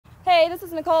Hey, this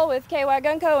is Nicole with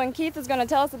KyGunCo, and Keith is going to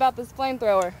tell us about this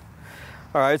flamethrower.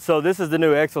 All right, so this is the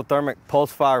new Exothermic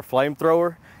Pulsefire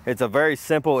flamethrower. It's a very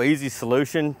simple, easy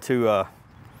solution to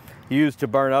use to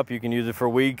burn up. You can use it for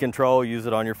weed control, use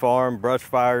it on your farm, brush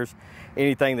fires,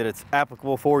 anything that it's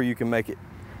applicable for, you can make it.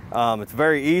 It's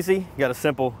very easy. You got a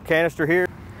simple canister here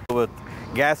with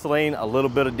gasoline, a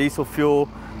little bit of diesel fuel.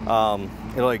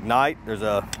 It'll ignite. There's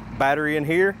a battery in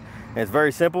here, and it's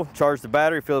very simple. Charge the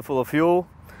battery, fill it full of fuel,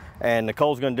 and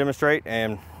Nicole's going to demonstrate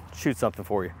and shoot something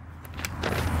for you.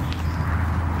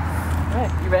 All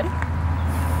right, you ready?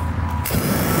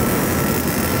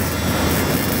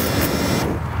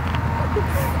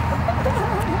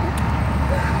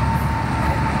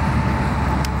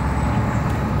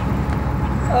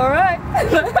 All right.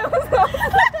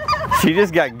 She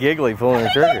just got giggly pulling the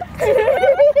trigger.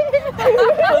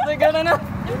 Was it good enough?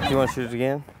 You want to shoot it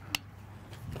again?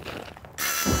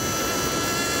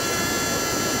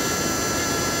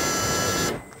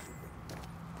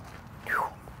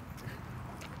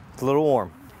 It's a little warm.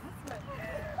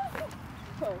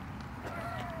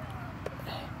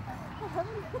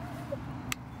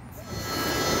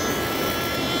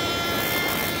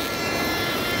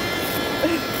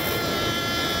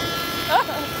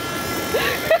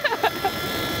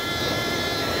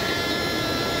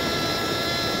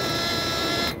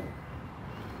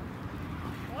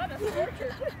 What a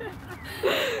torture.